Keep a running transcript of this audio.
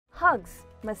hugs,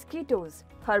 mosquitoes,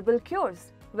 herbal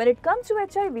cures. When it comes to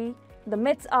HIV, the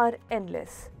myths are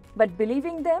endless. But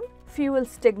believing them fuels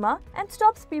stigma and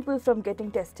stops people from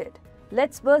getting tested.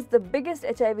 Let's burst the biggest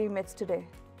HIV myths today.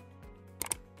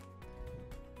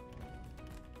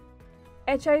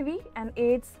 HIV and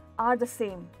AIDS are the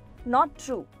same. Not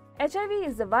true. HIV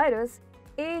is the virus.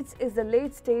 AIDS is the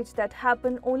late stage that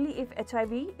happen only if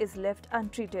HIV is left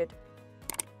untreated.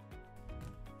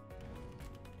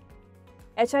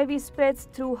 HIV spreads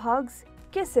through hugs,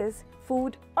 kisses,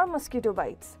 food or mosquito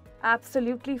bites.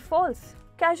 Absolutely false.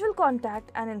 Casual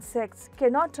contact and insects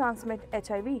cannot transmit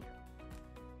HIV.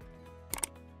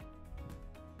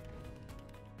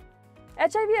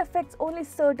 HIV affects only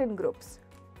certain groups.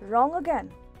 Wrong again.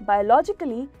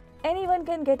 Biologically, anyone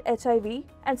can get HIV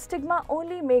and stigma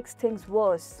only makes things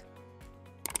worse.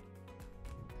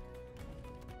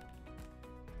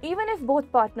 Even if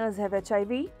both partners have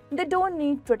HIV, they don't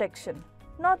need protection.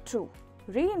 Not true.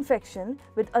 Reinfection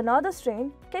with another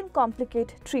strain can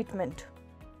complicate treatment.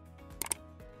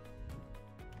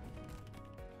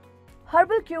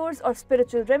 Herbal cures or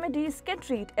spiritual remedies can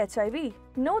treat HIV.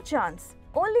 No chance.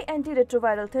 Only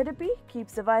antiretroviral therapy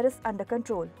keeps the virus under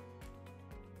control.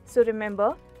 So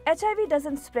remember, HIV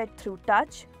doesn't spread through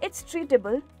touch, it's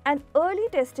treatable and early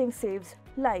testing saves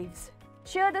lives.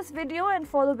 Share this video and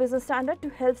follow Business Standard to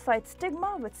help fight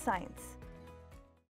stigma with science.